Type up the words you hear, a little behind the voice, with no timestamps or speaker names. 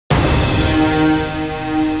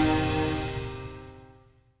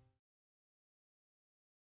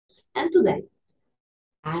And today,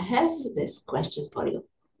 I have this question for you.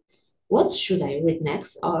 What should I read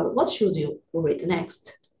next, or what should you read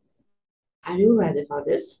next? Are you ready for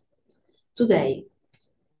this? Today,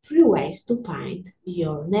 3 ways to find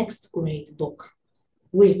your next great book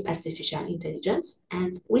with artificial intelligence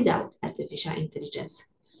and without artificial intelligence.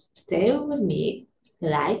 Stay with me,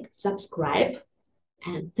 like, subscribe,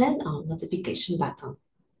 and turn on notification button.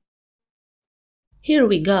 Here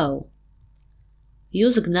we go.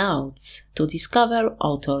 Use Gnod to discover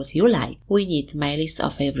authors you like. We need my list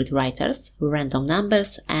of favorite writers, random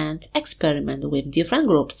numbers, and experiment with different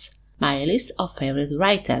groups. My list of favorite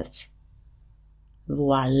writers.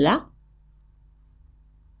 Voila!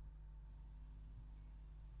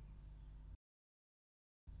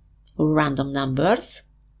 Random numbers.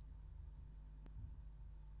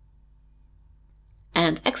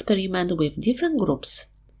 And experiment with different groups.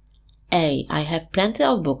 A. I have plenty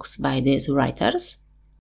of books by these writers.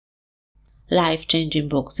 Life-changing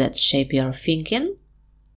books that shape your thinking.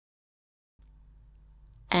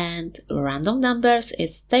 And random numbers,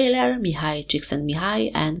 it's Taylor, Mihai,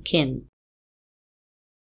 Csikszentmihalyi, and Kin.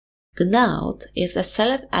 Gnod is a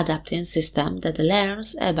self-adapting system that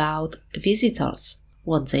learns about visitors,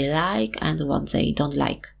 what they like and what they don't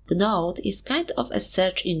like. Gnod is kind of a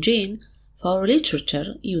search engine for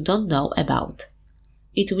literature you don't know about.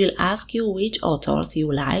 It will ask you which authors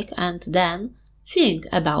you like and then think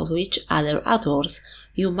about which other authors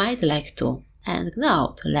you might like too. And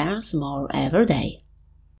Gnod learns more every day.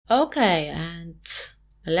 Okay, and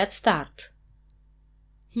let's start.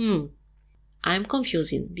 I'm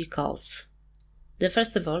confusing because,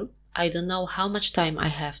 first of all, I don't know how much time I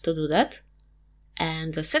have to do that.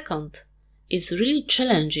 And the second, it's really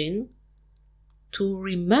challenging to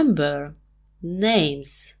remember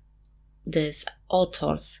names, these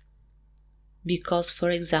authors. Because, for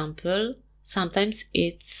example, sometimes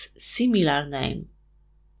it's similar name.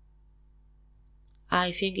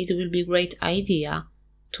 I think it will be a great idea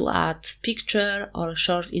to add picture or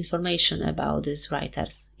short information about these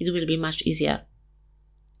writers. It will be much easier.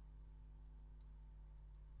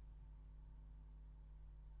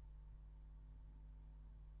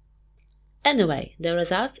 Anyway, the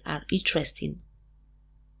results are interesting.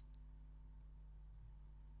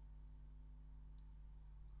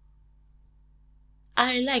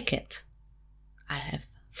 I like it. I have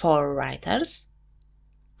 4 writers.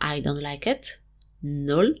 I don't like it.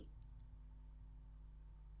 0.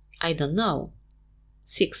 I don't know.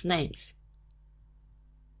 6 names.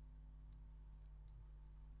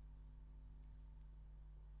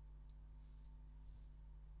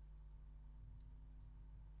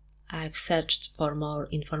 I've searched for more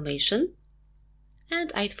information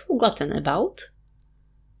and I'd forgotten about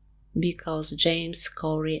because James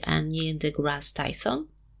Corey and Neil deGrasse Tyson.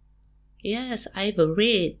 Yes, I've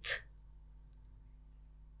read.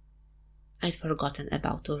 I'd forgotten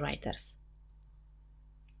about 2 writers.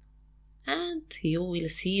 And you will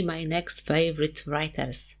see my next favorite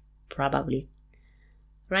writers, probably.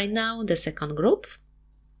 Right now, the second group.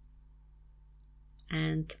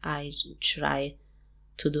 And I try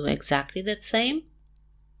to do exactly the same.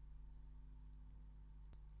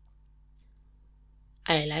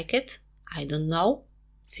 I like it. I don't know.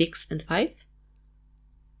 6 and 5.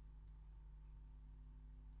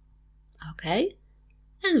 Okay.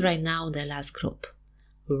 And right now the last group.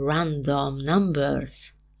 Random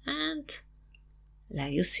numbers. And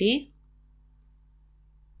like you see,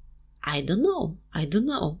 I don't know. I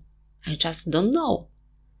just don't know.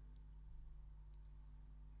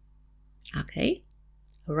 Okay.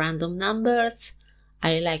 Random numbers.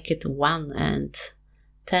 I like it 1 and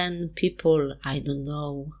 10 people. I don't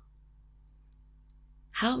know.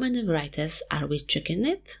 How many writers are we checking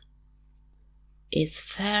it? It's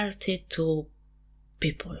 32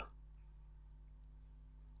 people.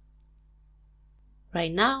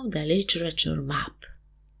 Right now, the literature map.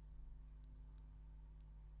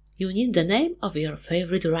 You need the name of your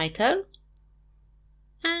favorite writer,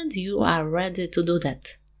 and you are ready to do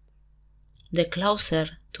that. The closer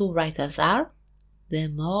 2 writers are, the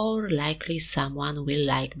more likely someone will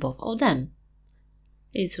like both of them.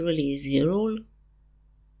 It's really easy rule,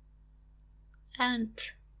 and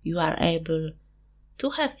you are able to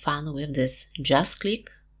have fun with this. Just click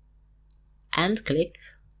and click.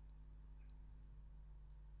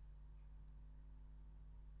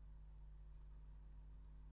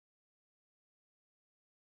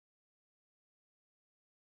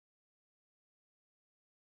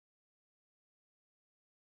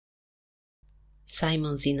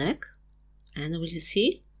 Simon Sinek, and we'll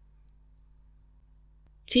see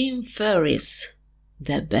Tim Ferriss,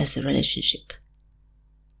 The Best Relationship.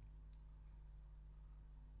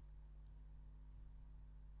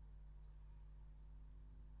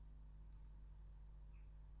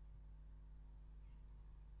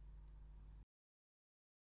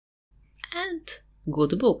 and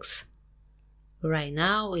good books. Right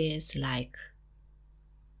now is like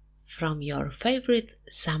from your favorite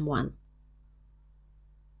someone.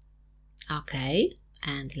 Okay,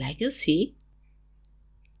 and like you see,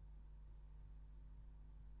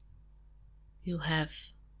 you have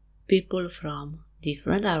people from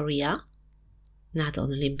different area, not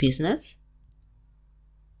only business.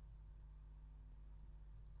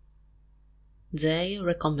 They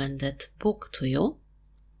recommended book to you.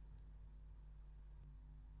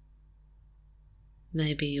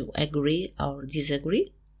 Maybe you agree or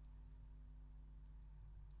disagree.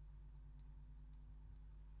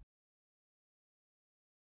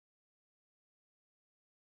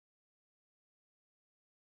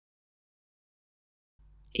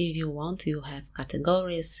 If you want, you have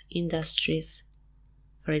categories, industries,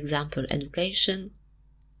 for example, education,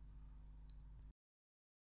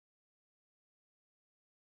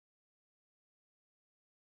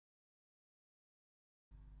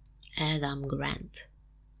 Adam Grant.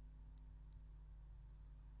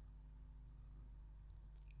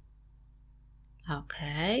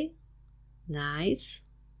 Okay, nice.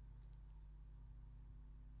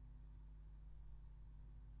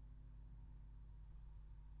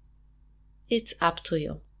 It's up to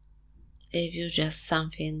you. If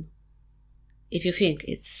you think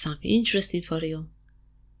it's something interesting for you,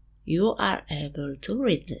 you are able to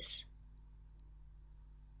read this.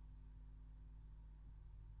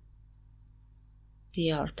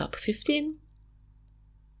 Your top 15.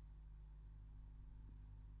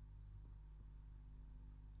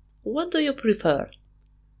 What do you prefer?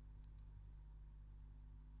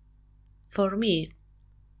 For me,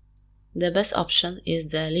 the best option is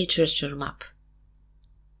the literature map.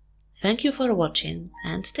 Thank you for watching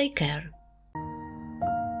and take care.